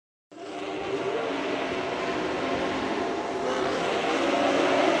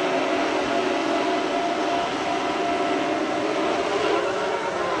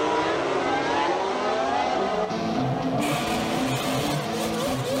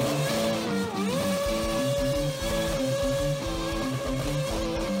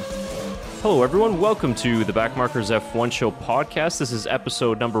Hello, everyone. Welcome to the Backmarkers F1 Show podcast. This is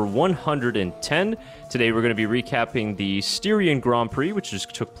episode number 110. Today, we're going to be recapping the Styrian Grand Prix, which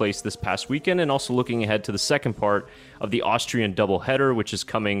just took place this past weekend, and also looking ahead to the second part of the Austrian doubleheader, which is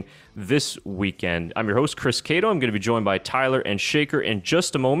coming this weekend. I'm your host, Chris Cato. I'm going to be joined by Tyler and Shaker in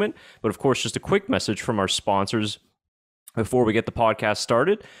just a moment. But of course, just a quick message from our sponsors before we get the podcast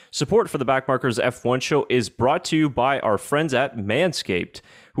started. Support for the Backmarkers F1 Show is brought to you by our friends at Manscaped,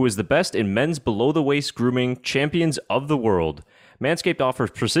 who is the best in men's below-the-waist grooming, champions of the world. Manscaped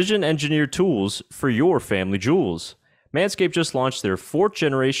offers precision-engineered tools for your family jewels. Manscaped just launched their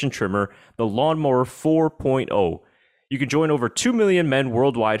 4th-generation trimmer, the Lawnmower 4.0. You can join over 2 million men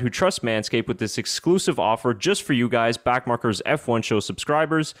worldwide who trust Manscaped with this exclusive offer just for you guys, Backmarkers F1 Show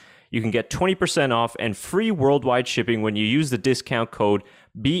subscribers. You can get 20% off and free worldwide shipping when you use the discount code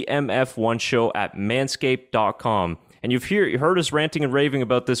BMF1SHOW at manscaped.com. And you've heard us ranting and raving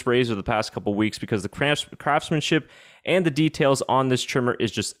about this razor the past couple weeks because the craftsmanship and the details on this trimmer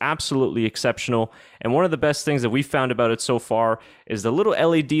is just absolutely exceptional. And one of the best things that we found about it so far is the little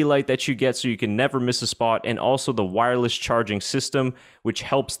LED light that you get so you can never miss a spot, and also the wireless charging system, which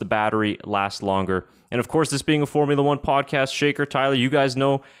helps the battery last longer. And of course, this being a Formula One podcast, Shaker, Tyler, you guys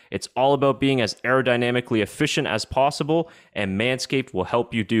know it's all about being as aerodynamically efficient as possible, and Manscaped will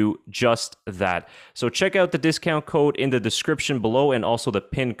help you do just that. So check out the discount code in the description below and also the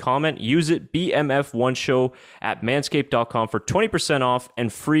pinned comment. Use it, BMF1SHOW at manscaped.com for 20% off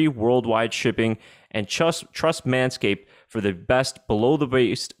and free worldwide shipping. And trust Manscaped for the best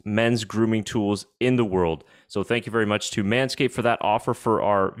below-the-waist men's grooming tools in the world. So thank you very much to Manscaped for that offer for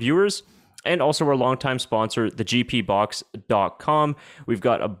our viewers. And also our longtime sponsor, thegpbox.com. We've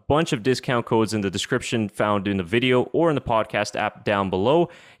got a bunch of discount codes in the description found in the video or in the podcast app down below.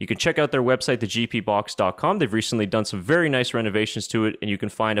 You can check out their website, thegpbox.com. They've recently done some very nice renovations to it, and you can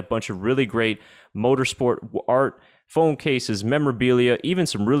find a bunch of really great motorsport art, phone cases, memorabilia, even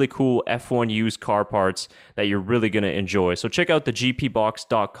some really cool F1 used car parts that you're really going to enjoy. So check out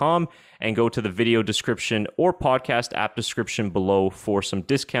thegpbox.com and go to the video description or podcast app description below for some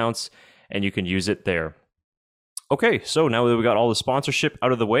discounts, and you can use it there. Okay, so now that we got all the sponsorship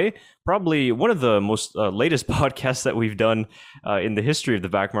out of the way, probably one of the most latest podcasts that we've done in the history of the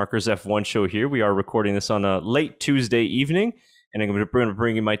Backmarkers F1 Show here. We are recording this on a late Tuesday evening, and I'm going to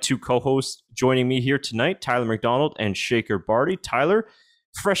bring in my two co-hosts joining me here tonight, Tyler McDonald and Shaker Barty. Tyler,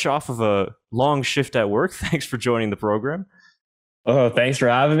 fresh off of a long shift at work, thanks for joining the program. Oh, thanks for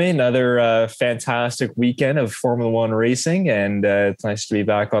having me. Another fantastic weekend of Formula One racing, and it's nice to be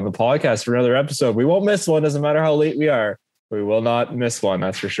back on the podcast for another episode. We won't miss one, doesn't matter how late we are. We will not miss one,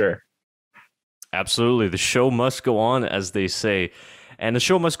 that's for sure. Absolutely. The show must go on, as they say. And the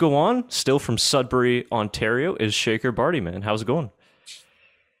show must go on. Still from Sudbury, Ontario, is Shaker Barty, man. How's it going?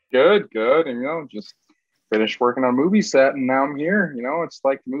 Good. And, just finished working on a movie set, and now I'm here. It's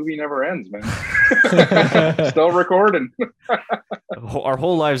like the movie never ends, man. Still recording. Our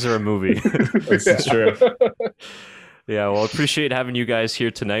whole lives are a movie. That's true. Yeah, well, appreciate having you guys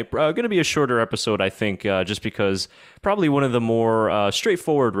here tonight. Going to be a shorter episode, I think, just because probably one of the more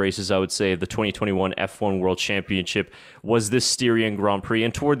straightforward races, I would say, of the 2021 F1 World Championship was this Styrian Grand Prix.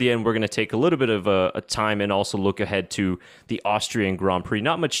 And toward the end, we're going to take a little bit of a time and also look ahead to the Austrian Grand Prix.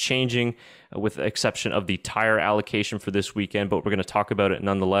 Not much changing with the exception of the tire allocation for this weekend, but we're going to talk about it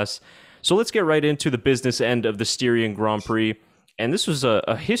nonetheless. So let's get right into the business end of the Styrian Grand Prix. And this was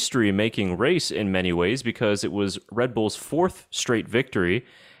a history-making race in many ways because it was Red Bull's 4th straight victory,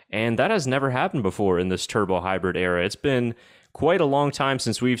 and that has never happened before in this turbo hybrid era. It's been quite a long time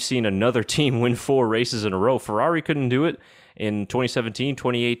since we've seen another team win 4 races in a row. Ferrari couldn't do it in 2017,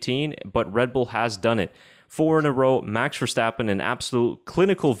 2018, but Red Bull has done it. 4 in a row, Max Verstappen, an absolute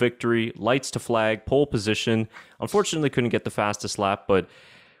clinical victory, lights to flag, pole position. Unfortunately, couldn't get the fastest lap, but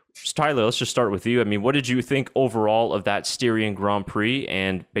Tyler, let's just start with you. I mean, what did you think overall of that Styrian Grand Prix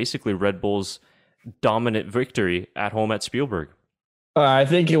and basically Red Bull's dominant victory at home at Spielberg? I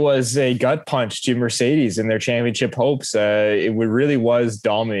think it was a gut punch to Mercedes in their championship hopes. It really was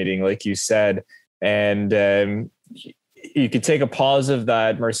dominating, like you said. And you could take a positive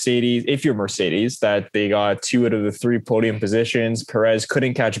that Mercedes, if you're Mercedes, that they got 2 out of the 3 podium positions. Perez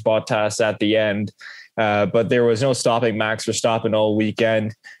couldn't catch Bottas at the end, but there was no stopping Max Verstappen all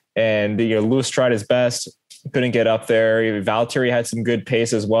weekend. And Lewis tried his best, couldn't get up there. Valtteri had some good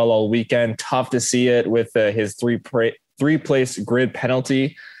pace as well all weekend. Tough to see it with his three-place grid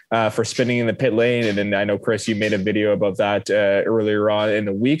penalty for spinning in the pit lane. And then I know, Chris, you made a video about that earlier on in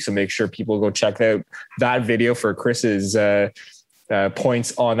the week, so make sure people go check out that video for Chris's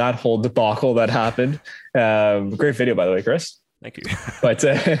points on that whole debacle that happened. Great video, by the way, Chris. Thank you.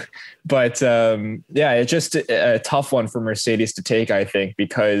 But yeah, it's just a tough one for Mercedes to take, I think,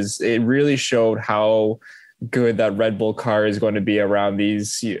 because it really showed how good that Red Bull car is going to be around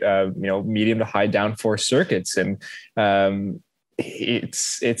these medium to high downforce circuits, and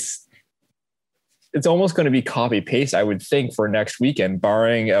it's almost going to be copy paste, I would think, for next weekend,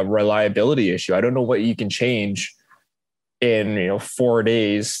 barring a reliability issue. I don't know what you can change in 4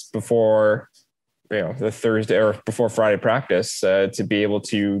 days before the Thursday or before Friday practice to be able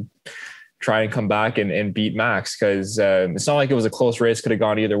to try and come back and beat Max, because it's not like it was a close race, could have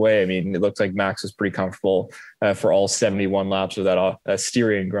gone either way. I mean, it looked like Max was pretty comfortable for all 71 laps of that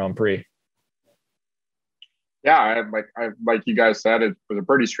Styrian Grand Prix. Yeah, like you guys said, it was a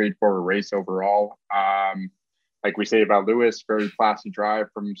pretty straightforward race overall. Like we say about Lewis, very classy drive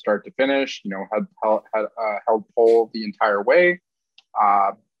from start to finish. Held pole the entire way.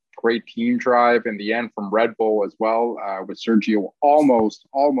 Great team drive in the end from Red Bull as well, with Sergio almost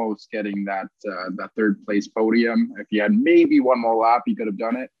getting that third place podium. If he had maybe one more lap, he could have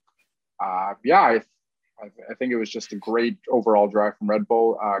done it. I think it was just a great overall drive from Red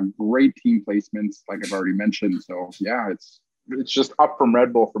Bull. Great team placements, like I've already mentioned. So yeah, it's just up from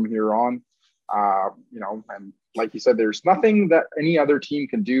Red Bull from here on. And like you said, there's nothing that any other team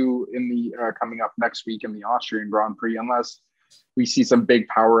can do in the coming up next week in the Austrian Grand Prix, unless we see some big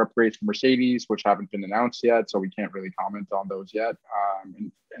power upgrades from Mercedes, which haven't been announced yet. So we can't really comment on those yet.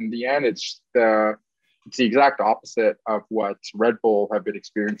 In the end, it's the exact opposite of what Red Bull have been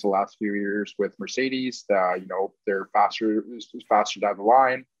experiencing the last few years with Mercedes. They're faster down the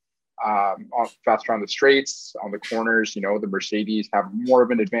line, faster on the straights, on the corners. The Mercedes have more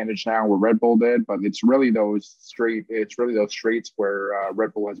of an advantage now where Red Bull did, but it's really those straights where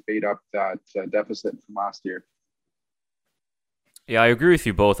Red Bull has made up that deficit from last year. Yeah, I agree with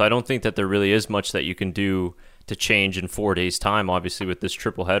you both. I don't think that there really is much that you can do to change in 4 days' time, obviously, with this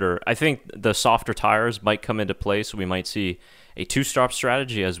triple header. I think the softer tires might come into play, so we might see a two-stop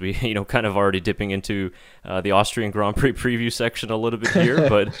strategy as we, kind of already dipping into the Austrian Grand Prix preview section a little bit here.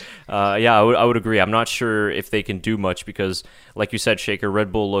 But yeah, I would agree. I'm not sure if they can do much because, like you said, Shaker,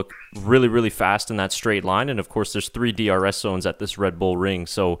 Red Bull look really, really fast in that straight line. And of course, there's 3 DRS zones at this Red Bull ring.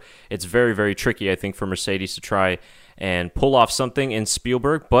 So it's very, very tricky, I think, for Mercedes to try and pull off something in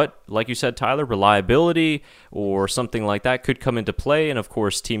Spielberg. But like you said, Tyler, reliability or something like that could come into play. And of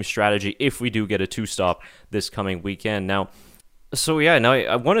course, team strategy if we do get a two-stop this coming weekend. Now,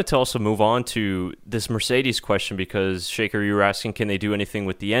 I wanted to also move on to this Mercedes question because, Shaker, you were asking, can they do anything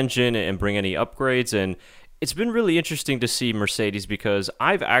with the engine and bring any upgrades? And it's been really interesting to see Mercedes because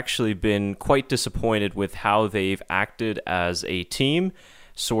I've actually been quite disappointed with how they've acted as a team,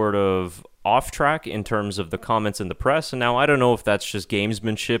 sort of off track in terms of the comments in the press. And now I don't know if that's just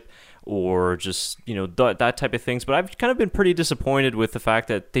gamesmanship or just, that type of things, but I've kind of been pretty disappointed with the fact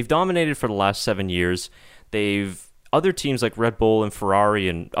that they've dominated for the last 7 years. Other teams like Red Bull and Ferrari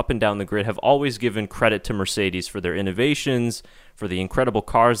and up and down the grid have always given credit to Mercedes for their innovations, for the incredible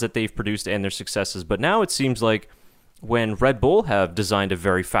cars that they've produced and their successes. But now it seems like when Red Bull have designed a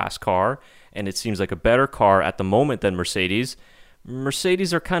very fast car, and it seems like a better car at the moment than Mercedes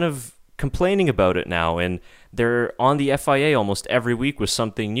are kind of complaining about it now, and they're on the FIA almost every week with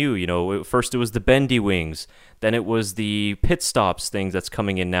something new. First it was the bendy wings, then it was the pit stops things that's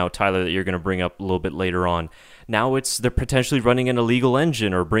coming in now, Tyler, that you're going to bring up a little bit later on. Now they're potentially running an illegal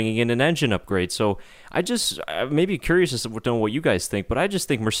engine or bringing in an engine upgrade. So I may be curious to know what you guys think, but I just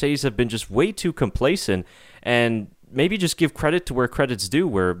think Mercedes have been just way too complacent, and maybe just give credit to where credit's due,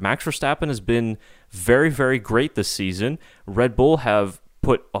 where Max Verstappen has been very, very great this season. Red Bull have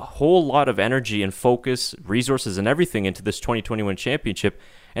put a whole lot of energy and focus, resources, and everything into this 2021 championship,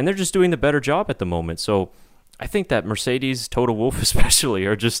 and they're just doing the better job at the moment. So I think that Mercedes, Toto Wolff especially,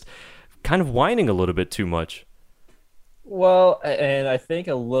 are just kind of whining a little bit too much. Well, and I think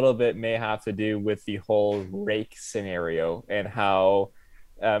a little bit may have to do with the whole rake scenario and how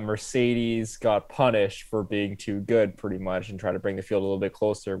Mercedes got punished for being too good, pretty much, and try to bring the field a little bit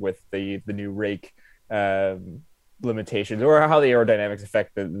closer with the new rake limitations, or how the aerodynamics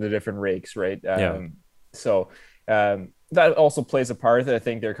affect the different rakes, right? So that also plays a part. That I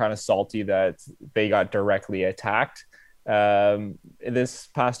think they're kind of salty that they got directly attacked this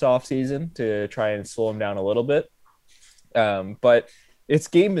past off season to try and slow them down a little bit. But it's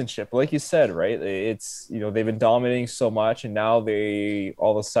gamesmanship, like you said, right? It's, they've been dominating so much, and now they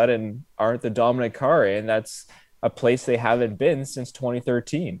all of a sudden aren't the dominant car, and that's a place they haven't been since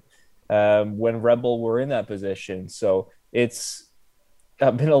 2013. When Red Bull were in that position. So it's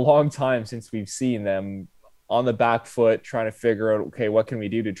been a long time since we've seen them on the back foot trying to figure out, okay, what can we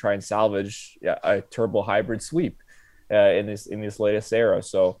do to try and salvage a turbo hybrid sweep? in this latest era.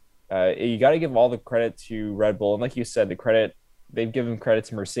 So you got to give all the credit to Red Bull, and like you said, they've given credit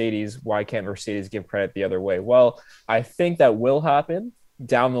to Mercedes. Why can't Mercedes give credit the other way? Well, I think that will happen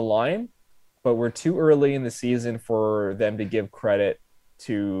down the line, but we're too early in the season for them to give credit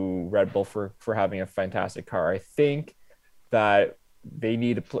to Red Bull for having a fantastic car. I think that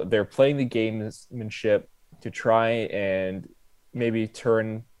they're playing the gamesmanship to try and maybe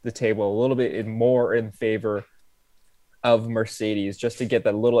turn the table a little bit more in favor of Mercedes, just to get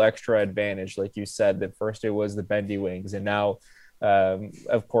that little extra advantage. Like you said, that first it was the bendy wings, and now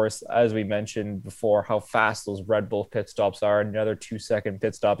of course, as we mentioned before, how fast those Red Bull pit stops are. Another 2-second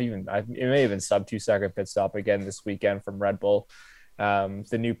pit stop, it may even sub 2-second pit stop again this weekend from Red Bull.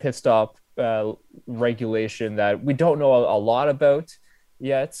 The new pit stop regulation that we don't know a lot about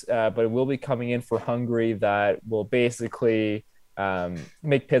yet, but it will be coming in for Hungary, that will basically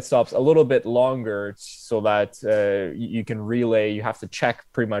make pit stops a little bit longer, so that you can relay. You have to check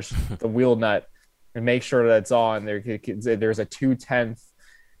pretty much the wheel nut and make sure that it's on. There's a 2/10.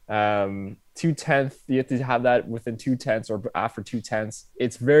 You have to have that within 2/10 or after 2/10.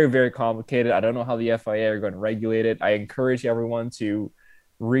 It's very, very complicated. I don't know how the FIA are going to regulate it. I encourage everyone to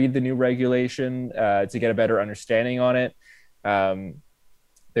read the new regulation to get a better understanding on it.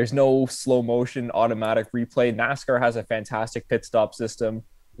 There's no slow motion automatic replay. NASCAR has a fantastic pit stop system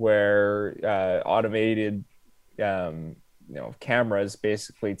where automated cameras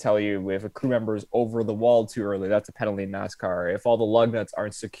basically tell you if a crew member is over the wall too early, that's a penalty in NASCAR. If all the lug nuts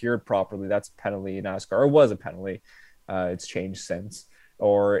aren't secured properly, that's a penalty in NASCAR, or was a penalty. It's changed since.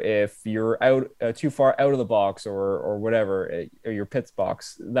 Or if you're out too far out of the box or whatever, or your pits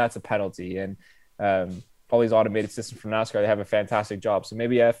box, that's a penalty. And all these automated systems from NASCAR, they have a fantastic job. So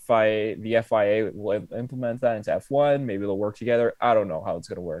maybe the FIA will implement that into F1. Maybe they'll work together. I don't know how it's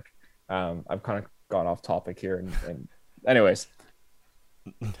going to work. I've kind of gone off topic here, and anyways,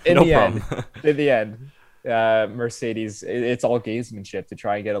 in the end, Mercedes, it's all gamesmanship to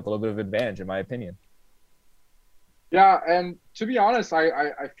try and get a little bit of advantage, in my opinion. Yeah, and to be honest,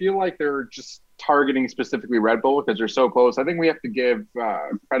 I feel like they're just targeting specifically Red Bull because they're so close. I think we have to give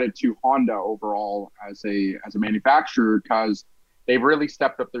credit to Honda overall as a manufacturer, because they've really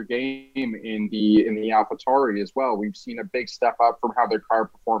stepped up their game in the AlphaTauri as well. We've seen a big step up from how their car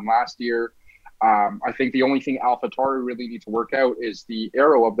performed last year. I think the only thing AlphaTauri really need to work out is the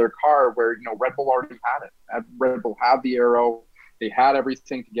aero of their car, where Red Bull already had it. Red Bull had the aero, they had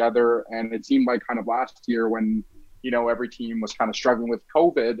everything together, and it seemed like kind of last year when every team was kind of struggling with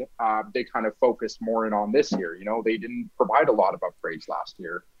COVID, they kind of focused more in on this year. They didn't provide a lot of upgrades last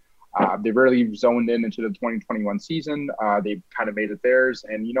year. They really zoned into the 2021 season. They kind of made it theirs,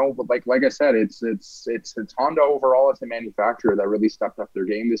 and like I said, it's Honda overall as a manufacturer that really stepped up their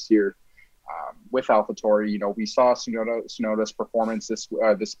game this year. With AlphaTauri, we saw Tsunoda's performance this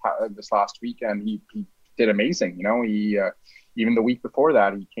last weekend. He did amazing. He even the week before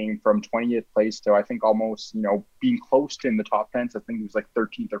that, he came from 20th place to, I think, almost being close to in the top 10. So I think he was like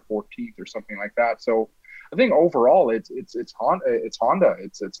 13th or 14th or something like that. So I think overall, it's Honda.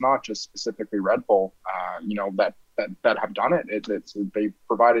 It's not just specifically Red Bull. That have done it. They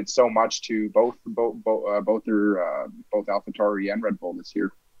provided so much to both AlphaTauri and Red Bull this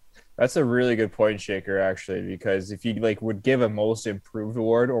year. That's a really good point, Shaker, actually, because if you would give a most improved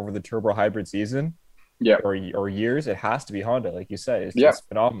award over the turbo hybrid season, or years, it has to be Honda, like you said. It's just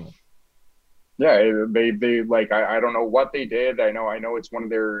phenomenal. Yeah, they I don't know what they did. I know it's one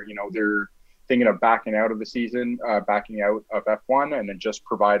of their they're thinking of backing out of the season, backing out of F1, and then just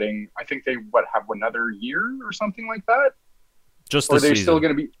providing. I think they have another year or something like that. Just this season. Or they're still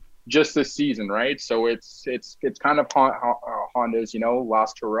going to be just this season, right? So it's kind of Honda's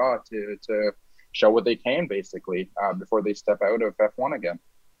last hurrah to show what they can basically before they step out of F1 again.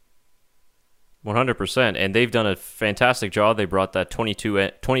 100%, and they've done a fantastic job. They brought that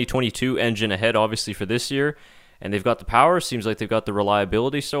 2022 engine ahead, obviously, for this year, and they've got the power. Seems like they've got the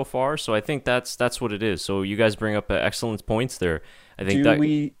reliability so far. So I think that's what it is. So you guys bring up excellent points there. I think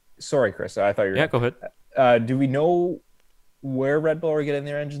Sorry, Chris. I thought you were. Yeah, go ahead. Do we know where Red Bull are getting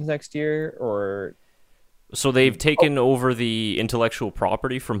their engines next year, or? So they've taken over the intellectual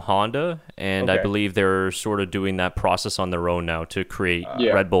property from Honda, and I believe they're sort of doing that process on their own now to create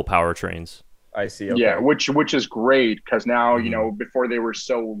Red Bull powertrains. I see. Okay. Yeah, which is great, because now before they were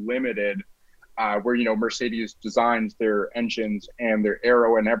so limited, where Mercedes designs their engines and their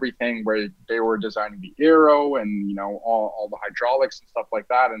aero and everything, where they were designing the aero and all the hydraulics and stuff like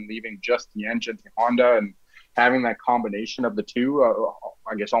that, and leaving just the engine to Honda, and having that combination of the two,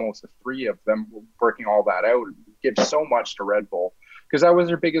 I guess almost the three of them working all that out, gives so much to Red Bull. because that was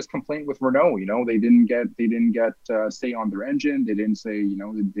their biggest complaint with Renault. You know, they didn't get say on their engine. They didn't say, you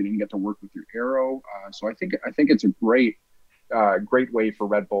know, they didn't get to work with your aero. So I think it's a great way for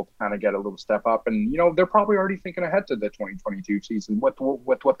Red Bull to kind of get a little step up. And, you know, they're probably already thinking ahead to the 2022 season with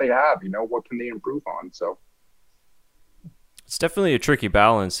what they have, you know, what can they improve on? So it's definitely a tricky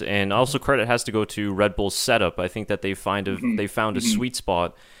balance, and also credit has to go to Red Bull's setup. I think that they found a sweet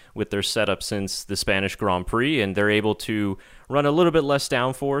spot with their setup since the Spanish Grand Prix, and they're able to run a little bit less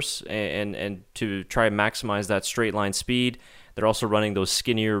downforce and to try and maximize that straight line speed. They're also running those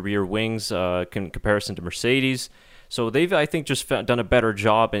skinnier rear wings in comparison to Mercedes. So they've, I think, just done a better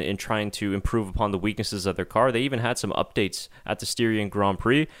job in trying to improve upon the weaknesses of their car. They even had some updates at the Styrian Grand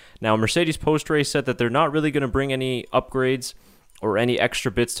Prix. Now, Mercedes post-race said that they're not really going to bring any upgrades or any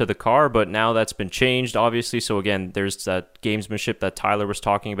extra bits to the car, but now that's been changed, obviously. So again, there's that gamesmanship that Tyler was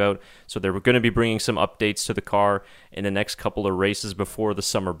talking about. So they're going to be bringing some updates to the car in the next couple of races before the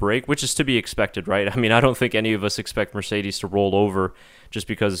summer break, which is to be expected, right? I mean, I don't think any of us expect Mercedes to roll over just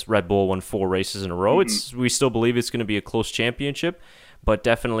because Red Bull won 4 races in a row. We still believe it's going to be a close championship, but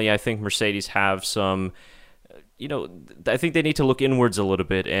definitely I think Mercedes have some... You know, I think they need to look inwards a little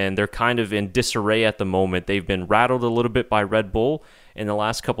bit, and they're kind of in disarray at the moment. They've been rattled a little bit by Red Bull in the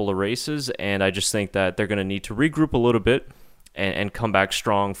last couple of races, and I just think that they're going to need to regroup a little bit and come back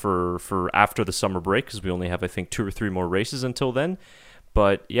strong for after the summer break, because we only have, I think, 2 or 3 more races until then.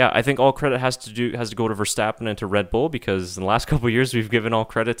 But yeah, I think all credit has to go to Verstappen and to Red Bull, because in the last couple of years we've given all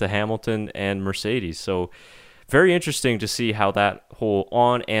credit to Hamilton and Mercedes. So very interesting to see how that whole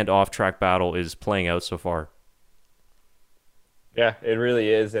on and off track battle is playing out so far. Yeah, it really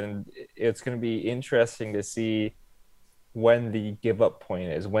is. And it's going to be interesting to see when the give up point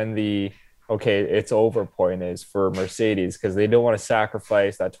is, when the, okay, it's over point is for Mercedes, because they don't want to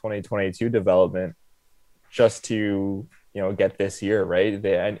sacrifice that 2022 development just to, you know, get this year, right?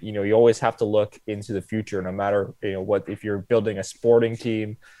 And, you know, you always have to look into the future, no matter, you know, what, if you're building a sporting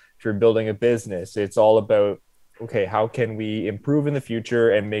team, if you're building a business, it's all about, okay, how can we improve in the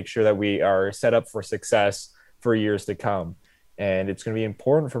future and make sure that we are set up for success for years to come. And it's going to be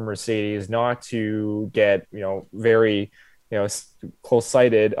important for Mercedes not to get, you know, very, you know,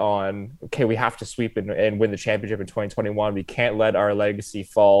 close-sighted on, okay, we have to sweep and win the championship in 2021. We can't let our legacy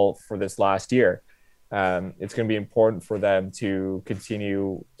fall for this last year. It's going to be important for them to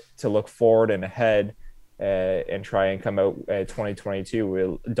continue to look forward and ahead and try and come out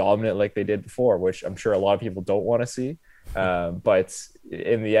 2022 dominant like they did before, which I'm sure a lot of people don't want to see. But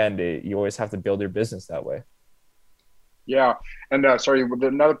in the end, you always have to build your business that way. Yeah. And sorry,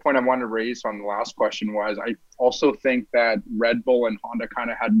 another point I wanted to raise on the last question was I also think that Red Bull and Honda kind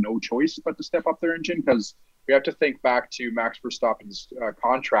of had no choice but to step up their engine, because we have to think back to Max Verstappen's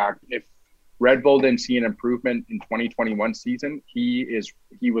contract. If Red Bull didn't see an improvement in 2021 season, he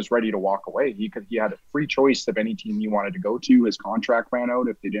was ready to walk away. He had a free choice of any team he wanted to go to. His contract ran out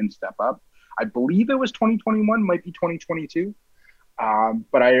if they didn't step up. I believe it was 2021, might be 2022.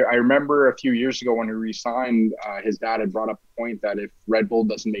 But I remember a few years ago when he resigned, his dad had brought up the point that if Red Bull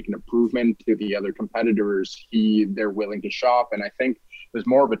doesn't make an improvement to the other competitors, they're willing to shop. And I think it was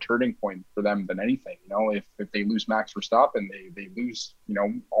more of a turning point for them than anything. You know, if they lose Max Verstappen, they lose, you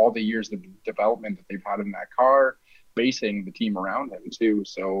know, all the years of development that they've had in that car, basing the team around him too.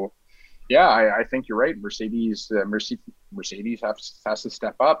 So yeah, I think you're right. Mercedes has to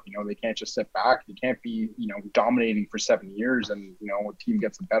step up. You know, they can't just sit back. You can't be, you know, dominating for 7 years and, you know, a team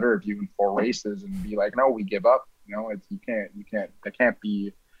gets the better of you in 4 races and be like, no, we give up. You know, they can't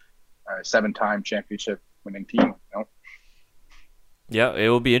be a 7-time championship winning team. You know. Yeah, it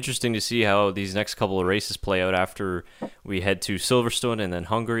will be interesting to see how these next couple of races play out after we head to Silverstone and then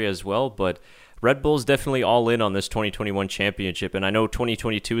Hungary as well. But Red Bull's definitely all in on this 2021 championship, and I know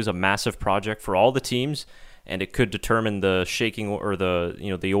 2022 is a massive project for all the teams, and it could determine the shaking or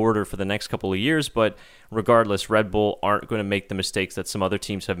the order for the next couple of years. But regardless, Red Bull aren't going to make the mistakes that some other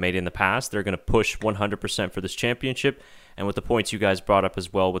teams have made in the past. They're going to push 100% for this championship. And with the points you guys brought up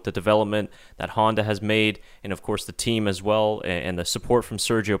as well, with the development that Honda has made, and of course the team as well, and the support from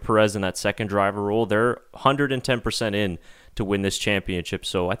Sergio Perez in that second driver role, they're 110% in to win this championship.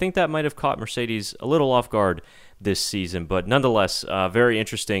 So I think that might have caught Mercedes a little off guard this season, but nonetheless, very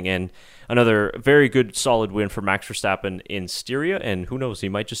interesting, and another very good, solid win for Max Verstappen in Styria, and who knows, he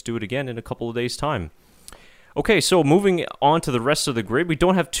might just do it again in a couple of days' time. Okay, so moving on to the rest of the grid, we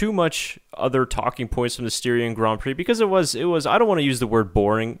don't have too much other talking points from the Styrian Grand Prix, because it was I don't want to use the word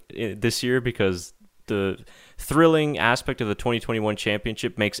boring this year, because the thrilling aspect of the 2021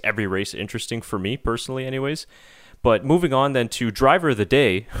 championship makes every race interesting for me personally anyways. But moving on then to driver of the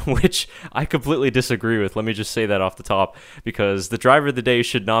day, which I completely disagree with. Let me just say that off the top, because the driver of the day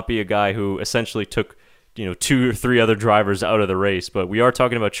should not be a guy who essentially took 2 or 3 other drivers out of the race. But we are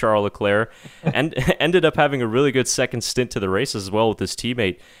talking about Charles Leclerc, and ended up having a really good second stint to the race as well with his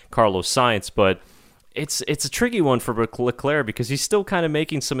teammate Carlos Sainz. But it's a tricky one for Leclerc because he's still kind of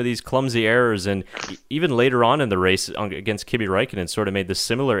making some of these clumsy errors, and even later on in the race against Kimi Räikkönen sort of made this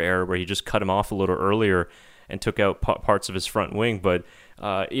similar error where he just cut him off a little earlier and took out parts of his front wing. But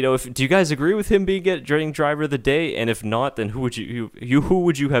do you guys agree with him being getting driver of the day? And if not, then who would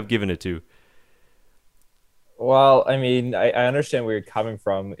you have given it to? Well, I mean, I understand where you're coming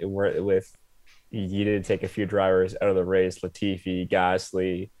from with you needed to take a few drivers out of the race, Latifi,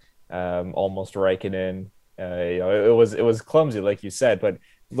 Gasly, almost Raikkonen. It was clumsy, like you said, but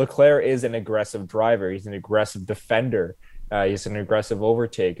Leclerc is an aggressive driver. He's an aggressive defender. He's an aggressive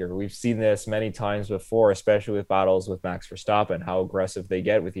overtaker. We've seen this many times before, especially with battles with Max Verstappen, how aggressive they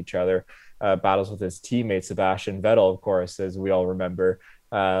get with each other. Battles with his teammate, Sebastian Vettel, of course, as we all remember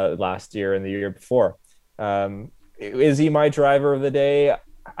last year and the year before. Is he my driver of the day?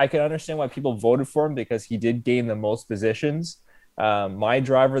 I can understand why people voted for him because he did gain the most positions. My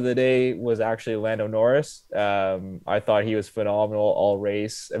driver of the day was actually Lando Norris. I thought he was phenomenal all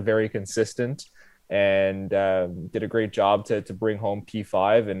race, very consistent, and did a great job to bring home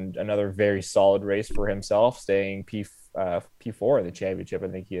P5 and another very solid race for himself, staying P4 in the championship. I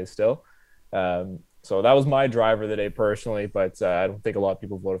think he is still. So that was my driver of the day personally, but I don't think a lot of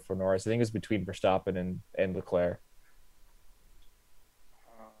people voted for Norris. I think it's between Verstappen and Leclerc.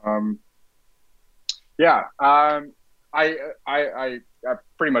 I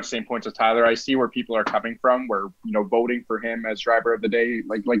pretty much same points as Tyler. I see where people are coming from, where voting for him as driver of the day,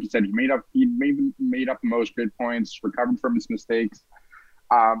 like you said, he made up the most good points, recovered from his mistakes.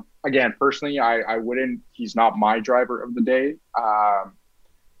 Again, personally, I wouldn't. He's not my driver of the day.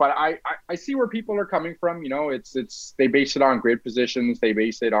 But I see where people are coming from. It's they base it on grid positions. They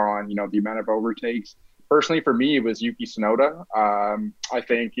base it on the amount of overtakes. Personally, for me, it was Yuki Tsunoda. I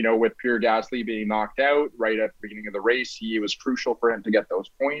think, with Pierre Gasly being knocked out right at the beginning of the race, it was crucial for him to get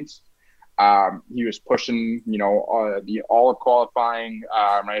those points. He was pushing, all of qualifying.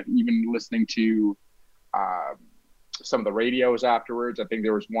 I've even listening to some of the radios afterwards. I think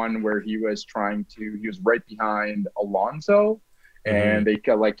there was one where he was right behind Alonso. And they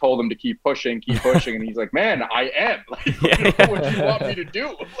told him to keep pushing, and he's like, "Man, I am. What do you want me to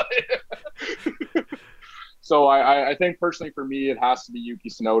do?" So I think personally for me, it has to be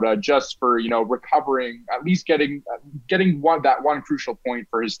Yuki Tsunoda, just for recovering, at least getting one crucial point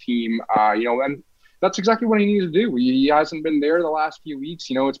for his team. And that's exactly what he needs to do. He hasn't been there the last few weeks.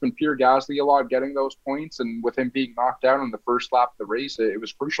 It's been Pierre Gasly a lot getting those points, and with him being knocked out on the first lap of the race, it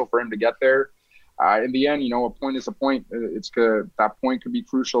was crucial for him to get there. In the end, a point is a point. It's good. That point could be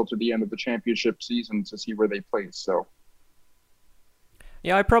crucial to the end of the championship season to see where they place. So,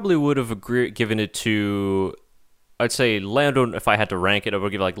 yeah, I probably would have given it to, I'd say Lando. If I had to rank it, I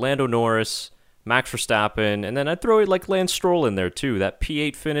would give Lando Norris, Max Verstappen, and then I'd throw Lance Stroll in there too. That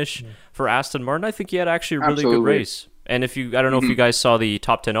P8 finish for Aston Martin, I think he had actually a really good race. And I don't know if you guys saw the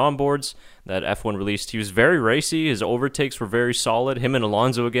top 10 onboards that F1 released. He was very racy. His overtakes were very solid. Him and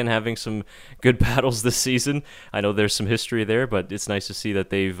Alonso again having some good battles this season. I know there's some history there, but it's nice to see that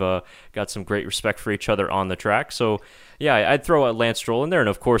they've got some great respect for each other on the track. So yeah, I'd throw Lance Stroll in there, and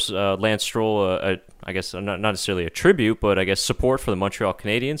of course Lance Stroll, I guess not necessarily a tribute, but I guess support for the Montreal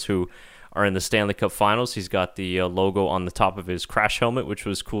Canadiens, who are in the Stanley Cup Finals. He's got the logo on the top of his crash helmet, which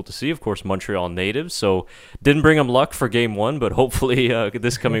was cool to see. Of course, Montreal native, so didn't bring him luck for Game 1, but hopefully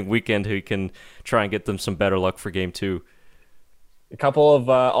this coming weekend he can try and get them some better luck for Game 2. A couple of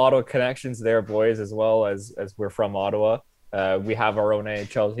Ottawa connections there, boys, as well as we're from Ottawa. We have our own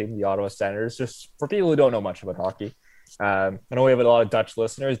NHL team, the Ottawa Senators. Just for people who don't know much about hockey, I know we have a lot of Dutch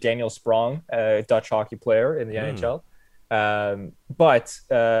listeners. Daniel Sprong, a Dutch hockey player in the NHL. But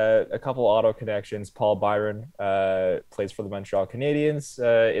a couple auto connections. Paul Byron plays for the Montreal Canadiens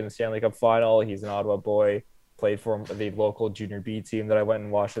in the Stanley Cup Final. He's an Ottawa boy. Played for the local junior B team that I went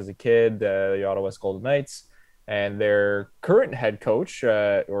and watched as a kid, the Ottawa Golden Knights. And their current head coach,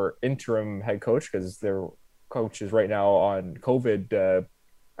 or interim head coach, because their coach is right now on COVID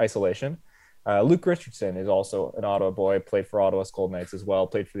isolation. Luke Richardson is also an Ottawa boy. Played for Ottawa Golden Knights as well.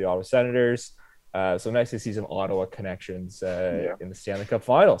 Played for the Ottawa Senators. So nice to see some Ottawa connections in the Stanley Cup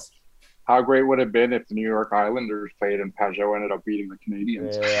Finals. How great would it have been if the New York Islanders played and Pajot ended up beating the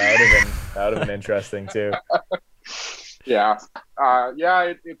Canadiens? Yeah, that would have been interesting too. Yeah.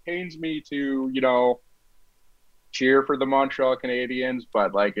 It pains me to, cheer for the Montreal Canadiens,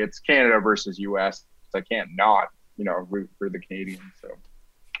 but it's Canada versus US. I can't not for the Canadians. So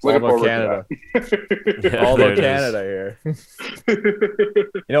It's all looking about forward Canada. to that. Yeah, All there about it is. Canada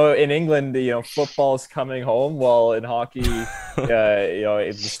here. In England, football's coming home, while in hockey,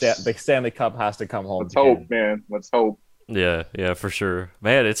 the Stanley Cup has to come home Let's to hope, Canada. man. Let's hope. Yeah, for sure.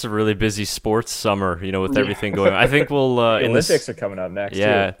 Man, it's a really busy sports summer, with Yeah. everything going on. I think we'll The in Olympics this. are coming up next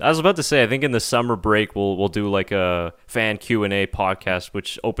Yeah, too. I was about to say. I think in the summer break we'll do like a fan Q&A podcast,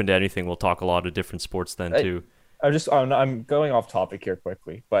 which open to anything. We'll talk a lot of different sports then I, too. I'm going off topic here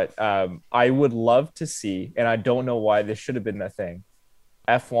quickly, but I would love to see, and I don't know why this should have been a thing,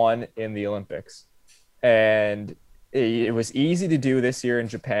 F1 in the Olympics. And it was easy to do this year in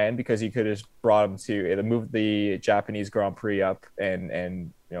Japan because you could have brought them to it, moved the Japanese Grand Prix up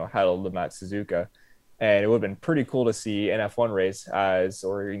and held them at Suzuka. And it would have been pretty cool to see an F1 race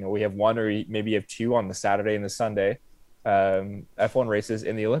we have one, or maybe you have two on the Saturday and the Sunday, F1 races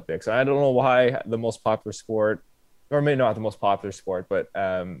in the Olympics. And I don't know why the most popular sport, or maybe not the most popular sport, but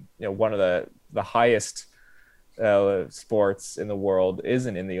one of the highest sports in the world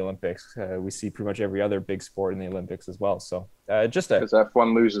isn't in the Olympics. We see pretty much every other big sport in the Olympics as well. So Because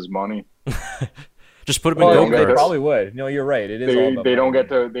F1 loses money. Just put them in well, don't they get go-karts. it. probably would. No, you're right. It is all about They don't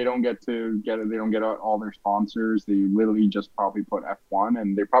money. get all their sponsors. They literally just probably put F1,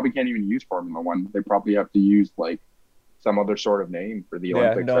 and they probably can't even use Formula One. They probably have to use like some other sort of name for the Yeah,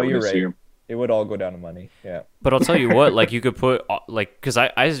 Olympics. no, I would you're right. assume. It would all go down to money. Yeah. But I'll tell you what, like you could put because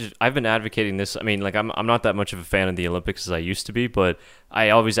I've been advocating this. I mean, like I'm not that much of a fan of the Olympics as I used to be, but I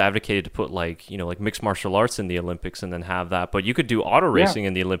always advocated to put like mixed martial arts in the Olympics and then have that. But you could do auto racing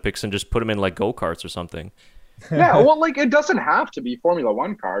in the Olympics and just put them in like go-karts or something. Yeah, well, like it doesn't have to be Formula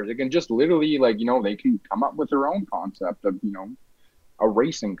One cars. It can just literally they can come up with their own concept of a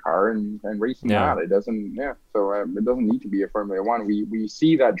racing car and racing Yeah. that. It doesn't, yeah. So it doesn't need to be a Formula One. We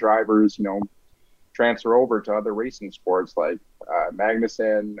see that drivers, transfer over to other racing sports like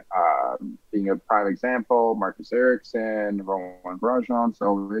Magnussen, being a prime example, Marcus Ericsson, Roman Grosjean.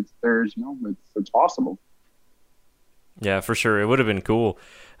 So it's possible. Yeah, for sure. It would have been cool.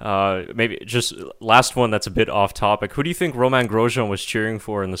 Maybe just last one that's a bit off topic. Who do you think Romain Grosjean was cheering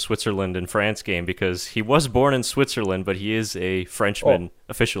for in the Switzerland and France game? Because he was born in Switzerland, but he is a Frenchman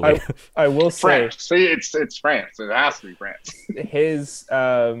officially. I will say France. See, it's France. It has to be France. his he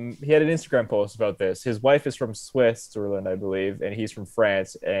had an Instagram post about this. His wife is from Switzerland, I believe, and he's from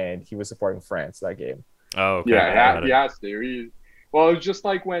France, and he was supporting France that game. Oh, okay. Yeah, Got it. he has to. Well, it was just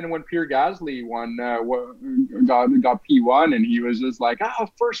like when Pierre Gasly won, got P1, and he was just like,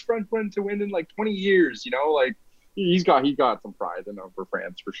 first Frenchman to win in like 20 years. Like he got some pride for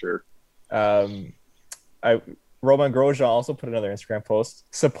France for sure. Romain Grosjean also put another Instagram post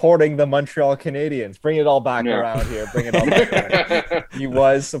supporting the Montreal Canadiens. Bring it all back around here. Bring it all back around. He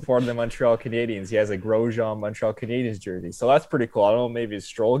was supporting the Montreal Canadiens. He has a Grosjean Montreal Canadiens jersey. So that's pretty cool. I don't know, maybe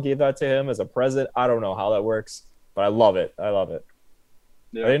Stroll gave that to him as a present. I don't know how that works, but I love it.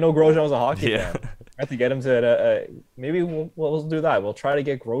 Yeah. I didn't know Grosjean was a hockey Yeah. fan. I have to get him to maybe we'll do that. We'll try to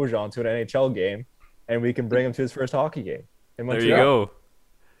get Grosjean to an NHL game, and we can bring him to his first hockey game in There Montreal. you go.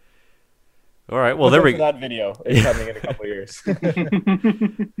 All right. Well, Look there out we for go. that video. It's coming in a couple of years.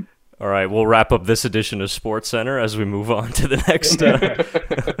 All right, we'll wrap up this edition of Sports Center as we move on to the next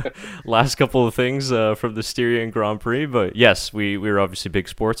last couple of things from the Styrian Grand Prix. But yes, we're obviously big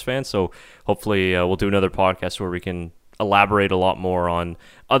sports fans, so hopefully we'll do another podcast where we can elaborate a lot more on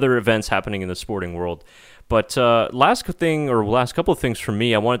other events happening in the sporting world. But last couple of things from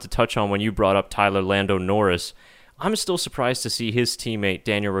me, I wanted to touch on when you brought up Tyler Lando Norris. I'm still surprised to see his teammate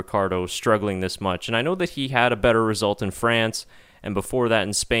Daniel Ricciardo struggling this much. And I know that he had a better result in France, and before that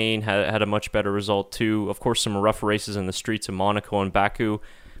in Spain had a much better result too. Of course, some rough races in the streets of Monaco and Baku.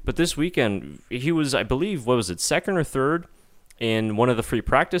 But this weekend, he was, I believe, second or third in one of the free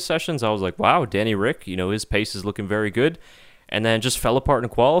practice sessions. I was like, wow, Danny Rick, his pace is looking very good. And then just fell apart in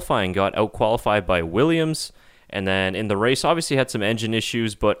qualifying, got out-qualified by Williams. And then in the race, obviously had some engine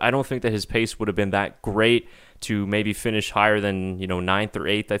issues, but I don't think that his pace would have been that great to maybe finish higher than, ninth or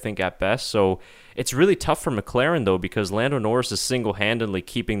eighth, I think, at best. So it's really tough for McLaren, though, because Lando Norris is single-handedly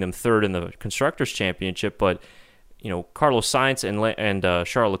keeping them third in the Constructors' Championship, but Carlos Sainz and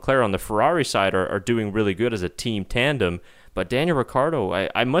Charles Leclerc on the Ferrari side are doing really good as a team tandem. But Daniel Ricciardo,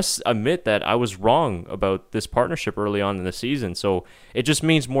 I must admit that I was wrong about this partnership early on in the season. So it just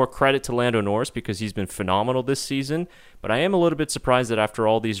means more credit to Lando Norris because he's been phenomenal this season. But I am a little bit surprised that after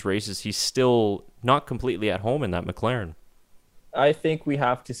all these races, he's still not completely at home in that McLaren. I think we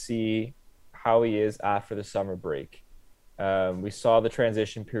have to see how he is after the summer break. We saw the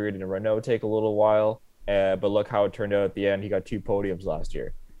transition period in Renault take a little while, but look how it turned out at the end. He got 2 podiums last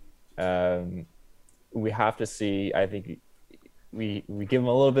year. we have to see. I think we give him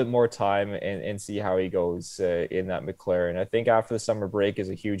a little bit more time and see how he goes in that McLaren. I think after the summer break is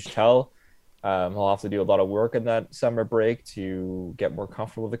a huge tell. He'll have to do a lot of work in that summer break to get more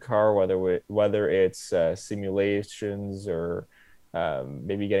comfortable with the car, whether it's simulations or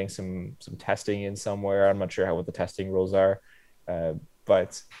maybe getting some testing in somewhere. I'm not sure what the testing rules are,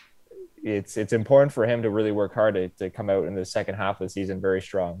 but it's important for him to really work hard to come out in the second half of the season very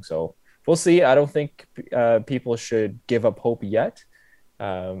strong. So we'll see. I don't think people should give up hope yet.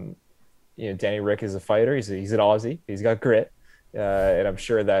 Danny Rick is a fighter. He's an Aussie. He's got grit. And I'm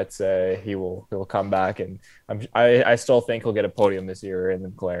sure that he'll come back, and I still think he'll get a podium this year in the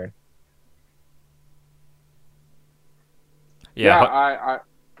McLaren. Yeah, I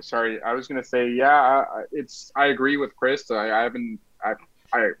was gonna say, I agree with Chris. I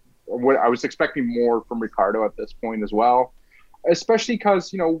was expecting more from Ricardo at this point as well, especially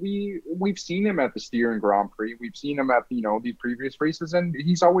because we've seen him at the Styrian Grand Prix, we've seen him at the previous races, and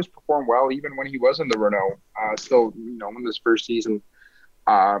he's always performed well, even when he was in the Renault. Still, in this first season.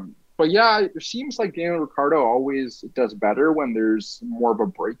 But yeah, it seems like Daniel Ricciardo always does better when there's more of a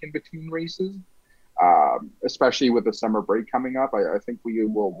break in between races, especially with the summer break coming up. I think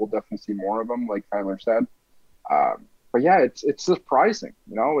we'll definitely see more of him, like Tyler said. But yeah, it's surprising.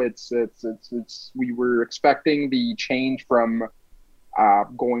 It's we were expecting the change from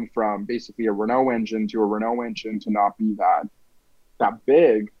going from basically a Renault engine to a Renault engine to not be that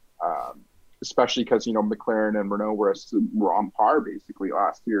big, especially because McLaren and Renault were on par basically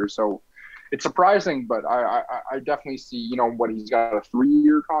last year. So it's surprising, but I definitely see what he's got a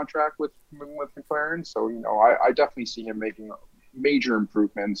 3-year contract with McLaren. So I definitely see him making major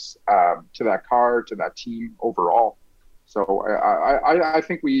improvements to that car, to that team overall. So I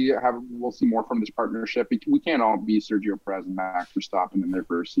think we'll see more from this partnership. We can't all be Sergio Perez and Max Verstappen in their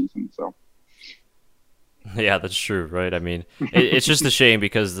first season. So yeah, that's true, right? I mean, it's just a shame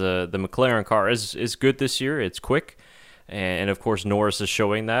because the McLaren car is good this year. It's quick, and of course Norris is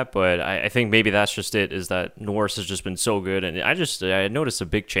showing that. But I think maybe that's just it, is that Norris has just been so good, and I noticed a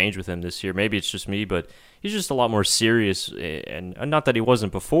big change with him this year. Maybe it's just me, but he's just a lot more serious, and not that he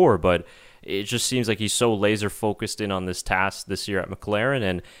wasn't before, but it just seems like he's so laser focused in on this task this year at McLaren.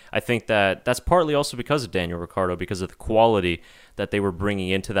 And I think that's partly also because of Daniel Ricciardo, because of the quality that they were bringing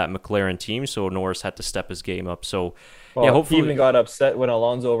into that McLaren team. So Norris had to step his game up. So yeah, hopefully he even got upset when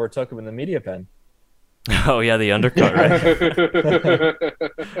Alonso overtook him in the media pen. Oh yeah, the undercut, right?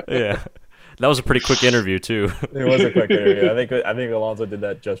 Yeah. That was a pretty quick interview too. It was a quick interview. I think Alonso did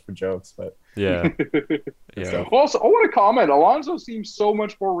that just for jokes, but yeah. So. Also, I want to comment. Alonso seems so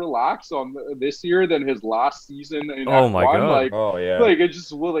much more relaxed on this year than his last season in F1. My god! Like it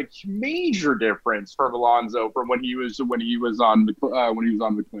just major difference from Alonso from when he was on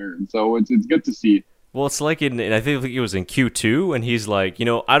McLaren. So it's good to see. Well, it's like I think it was in Q2, and he's like,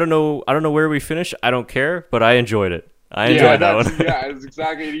 I don't know where we finished. I don't care, but I enjoyed it. I enjoyed that one. Yeah, it's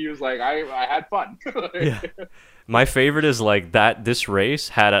exactly. He was like, I had fun. Yeah. My favorite is like that. This race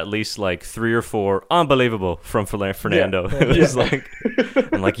had at least like 3 or 4 unbelievable from Fernando. Yeah. It was like,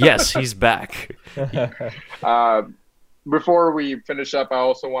 I'm like, yes, he's back. Before we finish up, I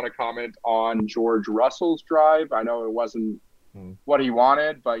also want to comment on George Russell's drive. I know it wasn't what he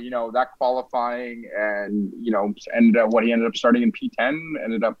wanted, but that qualifying and ended up starting in P10,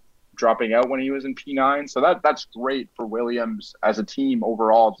 ended up dropping out when he was in P9. So that's great for Williams as a team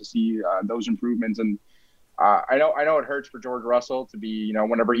overall to see those improvements. And I know it hurts for George Russell to be,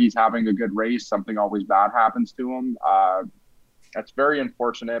 whenever he's having a good race, something always bad happens to him. That's very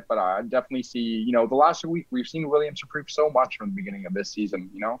unfortunate, but I definitely see, the last week we've seen Williams improve so much from the beginning of this season,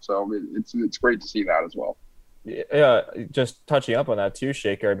 so it's great to see that as well. Yeah, just touching up on that too,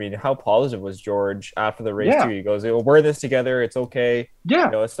 Shaker. I mean, how positive was George after the race too? He goes, we're in this together. It's okay.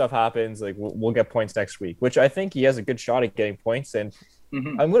 Yeah. Stuff happens. Like, we'll get points next week, which I think he has a good shot at getting points. And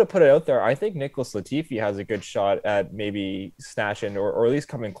I'm going to put it out there. I think Nicholas Latifi has a good shot at maybe snatching or at least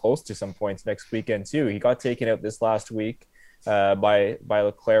coming close to some points next weekend too. He got taken out this last week by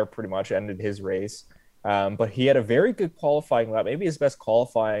Leclerc, pretty much ended his race. But he had a very good qualifying lap, maybe his best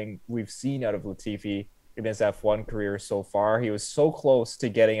qualifying we've seen out of Latifi in his F1 career so far. He was so close to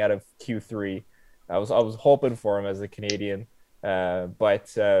getting out of Q3. I was hoping for him as a Canadian,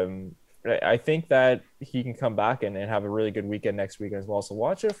 but I think that he can come back and have a really good weekend next weekend as well. So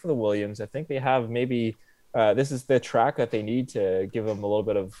watch it for the Williams. I think they have maybe this is the track that they need to give them a little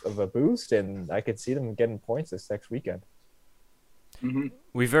bit of a boost, and I could see them getting points this next weekend. Mm-hmm.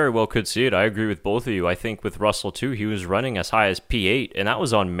 We very well could see it. I agree with both of you. I think with Russell too, he was running as high as P8, and that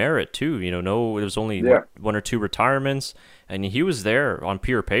was on merit too. No, it was only one or two retirements, and he was there on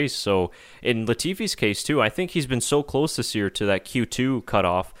pure pace. So in Latifi's case too, I think he's been so close this year to that Q2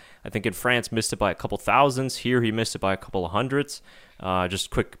 cutoff. I think in France missed it by a couple thousandths. Here he missed it by a couple of hundredths. Just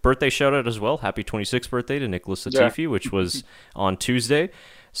quick birthday shout out as well. Happy 26th birthday to Nicholas Latifi, which was on Tuesday.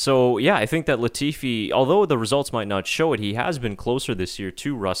 So, yeah, I think that Latifi, although the results might not show it, he has been closer this year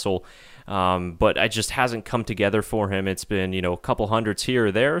to Russell, but it just hasn't come together for him. It's been, a couple hundreds here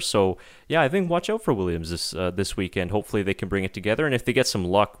or there. So, yeah, I think watch out for Williams this weekend. Hopefully they can bring it together. And if they get some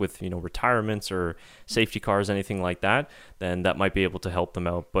luck with, retirements or safety cars, anything like that, then that might be able to help them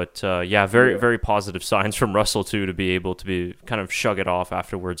out. But, very, very positive signs from Russell, too, to be able to be kind of shrug it off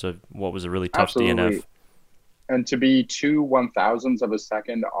afterwards of what was a really tough DNF. And to be 2/1000ths of a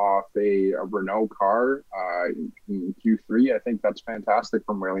second off a Renault car in Q3, I think that's fantastic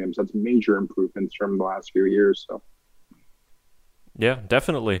from Williams. That's major improvements from the last few years. So, yeah,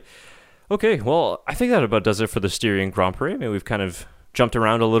 definitely. Okay, well, I think that about does it for the Styrian Grand Prix. I mean, we've kind of jumped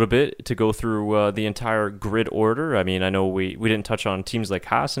around a little bit to go through the entire grid order. I mean, I know we didn't touch on teams like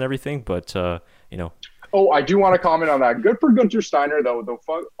Haas and everything, but Oh, I do want to comment on that. Good for Gunther Steiner, though,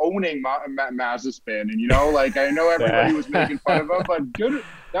 owning Mazepin. And, I know everybody was making fun of him, but good.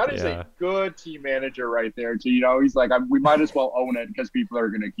 That is a good team manager right there. He's like, we might as well own it because people are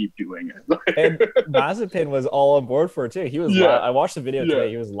going to keep doing it. And Mazepin was all on board for it, too. He was. I watched the video today.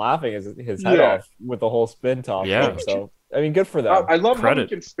 He was laughing his head off with the whole spin top. Yeah. So, I mean, good for them. I love how he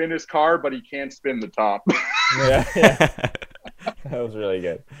can spin his car, but he can't spin the top. yeah. That was really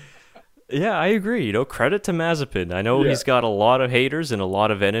good. Yeah, I agree. Credit to Mazepin. I know he's got a lot of haters and a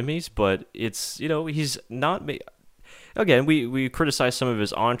lot of enemies, but it's, he's not... Again, we criticize some of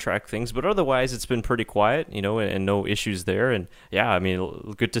his on-track things, but otherwise it's been pretty quiet, and no issues there. And yeah, I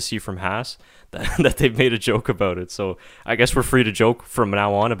mean, good to see from Haas that they've made a joke about it. So I guess we're free to joke from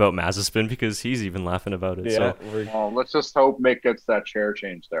now on about Mazepin because he's even laughing about it. Yeah. Well, let's just hope Mick gets that chair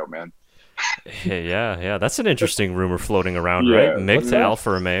changed out, man. Yeah. That's an interesting rumor floating around, right? Mick to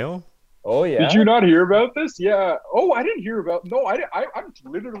Alfa Romeo. Oh, yeah. Did you not hear about this? Yeah. Oh, I didn't hear about... No, I'm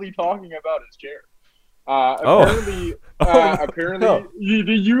literally talking about his chair. Apparently,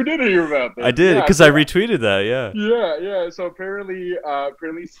 you did hear about this. I did, because I retweeted that, yeah. Yeah. So apparently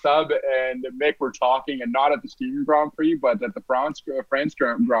Sub and Mick were talking, and not at the Styrian Grand Prix, but at the France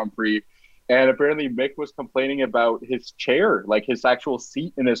Grand Prix. And apparently Mick was complaining about his chair, like his actual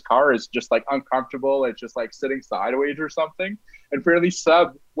seat in his car is just like uncomfortable. It's just like sitting sideways or something. And apparently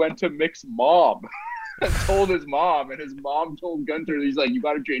Sub went to Mick's mom and told his mom, and his mom told Gunther, he's like, you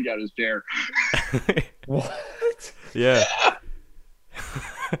got to change out his chair. What? Yeah.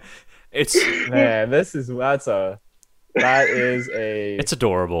 It's it's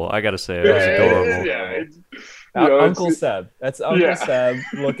adorable. I gotta say, it was adorable. Uncle Seb. That's Uncle Seb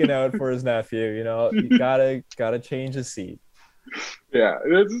looking out for his nephew. You gotta change his seat. Yeah,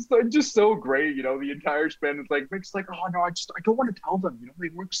 it's just so great. The entire spin. It's like Mick's like, oh no, I don't want to tell them. They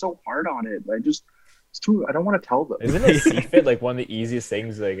work so hard on it. I don't want to tell them. Isn't a seat fit like one of the easiest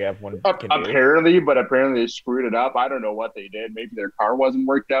things like everyone can do? Apparently they screwed it up. I don't know what they did. Maybe their car wasn't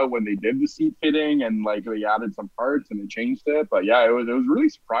worked out when they did the seat fitting, and like they added some parts and they changed it. But yeah, it was really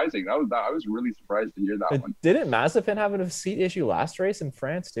surprising. I was really surprised to hear that one. Didn't Mazepin have a seat issue last race in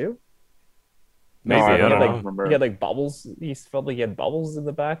France too? Maybe I don't remember. He had like bubbles. He felt like he had bubbles in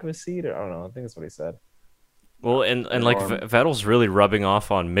the back of his seat. I don't know. I think that's what he said. Well, and like Vettel's really rubbing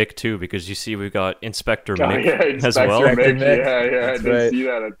off on Mick too, because you see we've got Inspector Mick as well. Mick. Yeah, I did see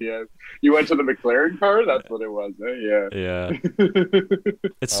that at the end. You went to the McLaren car? That's what it was, eh? Yeah.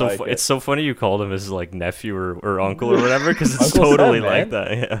 It's so funny you called him his like nephew or uncle or whatever, because it's totally Seb, like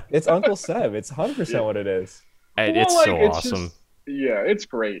that. Yeah, it's Uncle Seb. It's 100% what it is. It's so awesome. Yeah, it's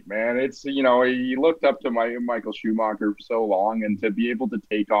great, man. It's he looked up to Michael Schumacher for so long, and to be able to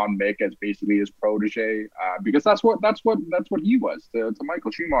take on Mick as basically his protege, because that's what he was to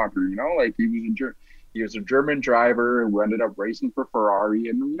Michael Schumacher. Like he was a German driver who ended up racing for Ferrari,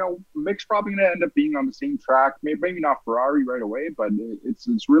 and Mick's probably gonna end up being on the same track. Maybe not Ferrari right away, but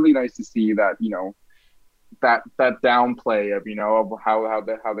it's really nice to see that that downplay of how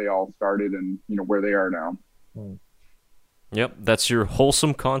they all started and where they are now. Yep, that's your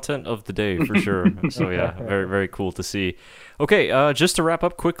wholesome content of the day for sure. So yeah, very, very cool to see. Okay, just to wrap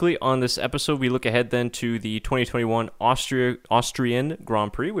up quickly on this episode, we look ahead then to the 2021 Austrian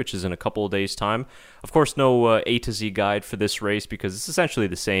Grand Prix, which is in a couple of days' time. Of course, no A to Z guide for this race because it's essentially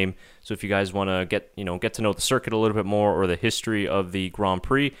the same. So if you guys want to get to know the circuit a little bit more or the history of the Grand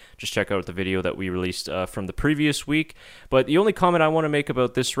Prix, just check out the video that we released from the previous week. But the only comment I want to make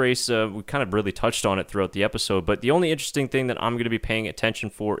about this race, we kind of really touched on it throughout the episode, but the only interesting thing that I'm going to be paying attention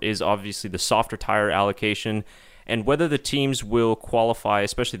for is obviously the softer tire allocation and whether the teams will qualify,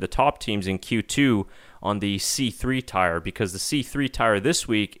 especially the top teams in Q2, on the C3 tire, because the C3 tire this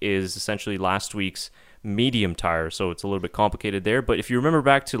week is essentially last week's medium tire, so it's a little bit complicated there. But if you remember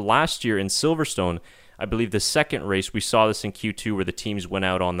back to last year in Silverstone, I believe the second race, we saw this in Q2 where the teams went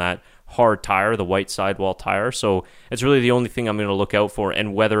out on that hard tire, the white sidewall tire. So it's really the only thing I'm going to look out for,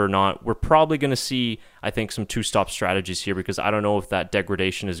 and whether or not we're probably going to see, I think, some two-stop strategies here, because I don't know if that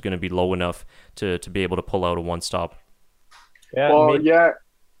degradation is going to be low enough to be able to pull out a one-stop. Yeah. Well, yeah.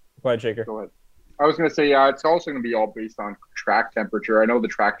 Go ahead, Shaker. Go ahead. I was going to say, yeah, it's also going to be all based on track temperature. I know the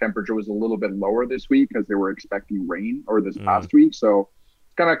track temperature was a little bit lower this week because they were expecting rain, or this past week. So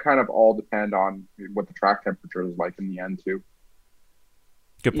it's going to kind of all depend on what the track temperature is like in the end, too.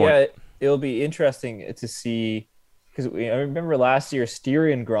 Good point. Yeah, it'll be interesting to see, because I remember last year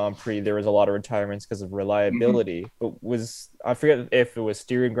Styrian Grand Prix, there was a lot of retirements because of reliability. But I forget if it was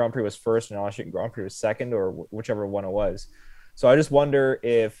Styrian Grand Prix was first and Austrian Grand Prix was second, or whichever one it was. So I just wonder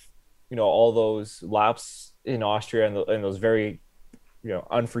if, all those laps in Austria and those very,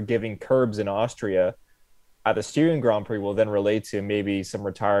 unforgiving curbs in Austria at the Styrian Grand Prix will then relate to maybe some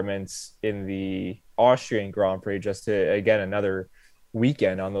retirements in the Austrian Grand Prix, just to, again, another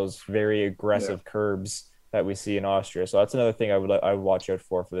weekend on those very aggressive curbs that we see in Austria. So that's another thing I would watch out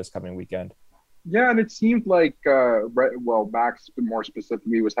for this coming weekend. Yeah, and it seemed like Max more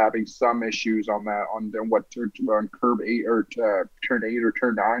specifically was having some issues on curb 8 or turn 8 or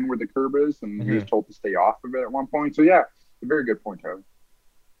turn 9 where the curb is, and he was told to stay off of it at one point. So yeah, a very good point, Tyler.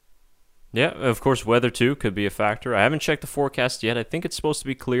 Yeah, of course, weather too could be a factor. I haven't checked the forecast yet. I think it's supposed to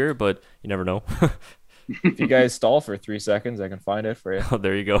be clear, but you never know. If you guys stall for 3 seconds, I can find it for you. Oh,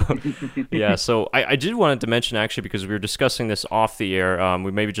 there you go. Yeah, so I did wanted to mention, actually, because we were discussing this off the air,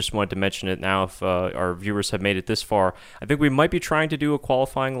 we maybe just wanted to mention it now if our viewers have made it this far. I think we might be trying to do a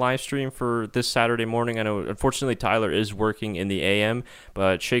qualifying live stream for this Saturday morning. I know, unfortunately, Tyler is working in the AM,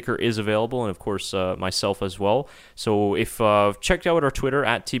 but Shaker is available, and of course, myself as well. So if check out our Twitter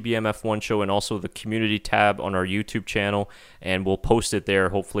at TBMF1 Show, and also the community tab on our YouTube channel, and we'll post it there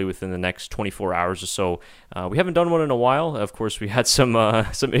hopefully within the next 24 hours or so. We haven't done one in a while. Of course, we had some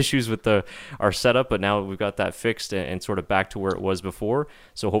issues with our setup, but now we've got that fixed and sort of back to where it was before.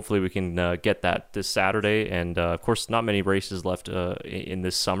 So hopefully we can get that this Saturday. And of course, not many races left in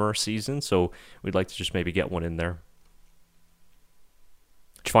this summer season, so we'd like to just maybe get one in there.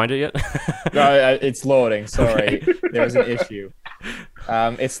 Did you find it yet? No, it's loading. Sorry, there was an issue.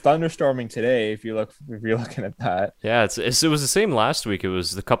 It's thunderstorming today. If you're looking at that, yeah, it was the same last week. It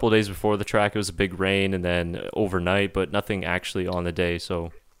was a couple of days before the track. It was a big rain, and then overnight, but nothing actually on the day.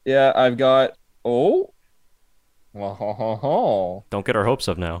 So yeah, I've got Don't get our hopes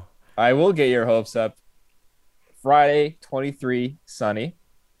up now. I will get your hopes up. Friday 23 sunny,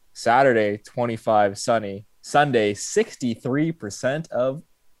 Saturday 25 sunny, Sunday 63%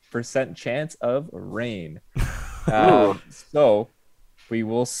 chance of rain. So we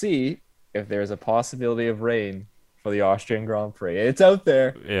will see if there's a possibility of rain for the Austrian Grand Prix. It's out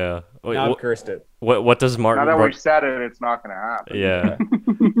there. Yeah. I've cursed it. What does Martin? Now that we've said it, it's not going to happen. Yeah.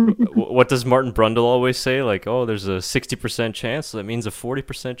 What does Martin Brundle always say? Like, oh, there's a 60% chance. So that means a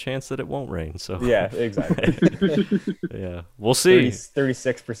 40% chance that it won't rain. So yeah, exactly. Yeah, we'll see.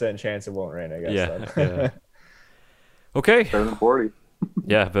 36% chance it won't rain, I guess. Yeah. Okay. Better than 40.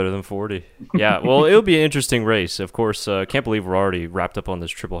 Yeah, better than 40. Yeah, well, it'll be an interesting race. Of course, can't believe we're already wrapped up on this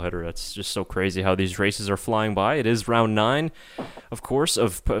triple header. That's just so crazy how these races are flying by. It is round 9, of course,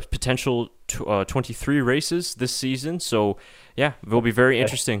 of potential 23 races this season. So, yeah, it will be very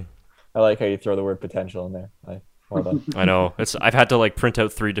interesting. I like how you throw the word potential in there. Well done. I know. I've had to print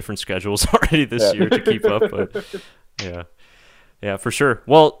out 3 different schedules already this year to keep up, but yeah. Yeah, for sure.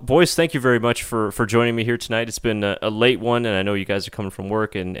 Well, boys, thank you very much for joining me here tonight. It's been a late one, and I know you guys are coming from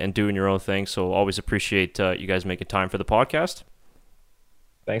work and doing your own thing, so always appreciate you guys making time for the podcast.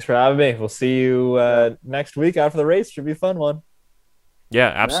 Thanks for having me. We'll see you next week after the race. Should be a fun one. Yeah,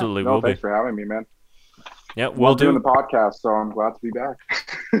 absolutely. Thanks for having me, man. Yeah, we'll do doing the podcast, so I'm glad to be back.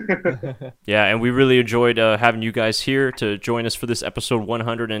 Yeah, and we really enjoyed having you guys here to join us for this episode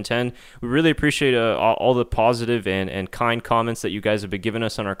 110. We really appreciate all the positive and kind comments that you guys have been giving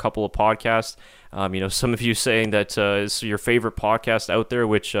us on our couple of podcasts. Some of you saying that it's your favorite podcast out there,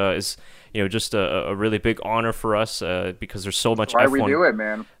 which is just a really big honor for us because there's so much Why F1. we do it,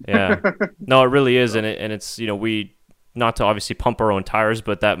 man. Yeah, no, it really is, and it's we. Not to obviously pump our own tires,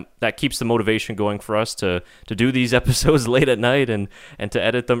 but that keeps the motivation going for us to do these episodes late at night and to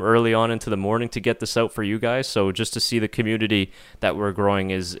edit them early on into the morning to get this out for you guys. So just to see the community that we're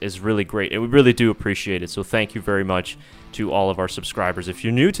growing is really great, and we really do appreciate it. So thank you very much to all of our subscribers. If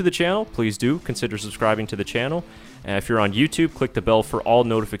you're new to the channel, please do consider subscribing to the channel. And if you're on YouTube, click the bell for all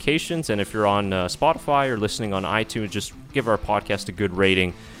notifications. And if you're on Spotify or listening on iTunes, just give our podcast a good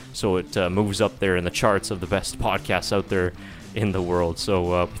rating, so it moves up there in the charts of the best podcasts out there in the world.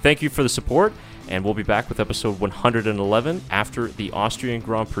 So thank you for the support, and we'll be back with episode 111 after the Austrian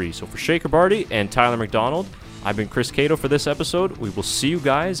Grand Prix. So for Shaker Barty and Tyler McDonald, I've been Chris Cato for this episode. We will see you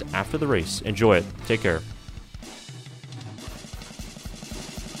guys after the race. Enjoy it. Take care.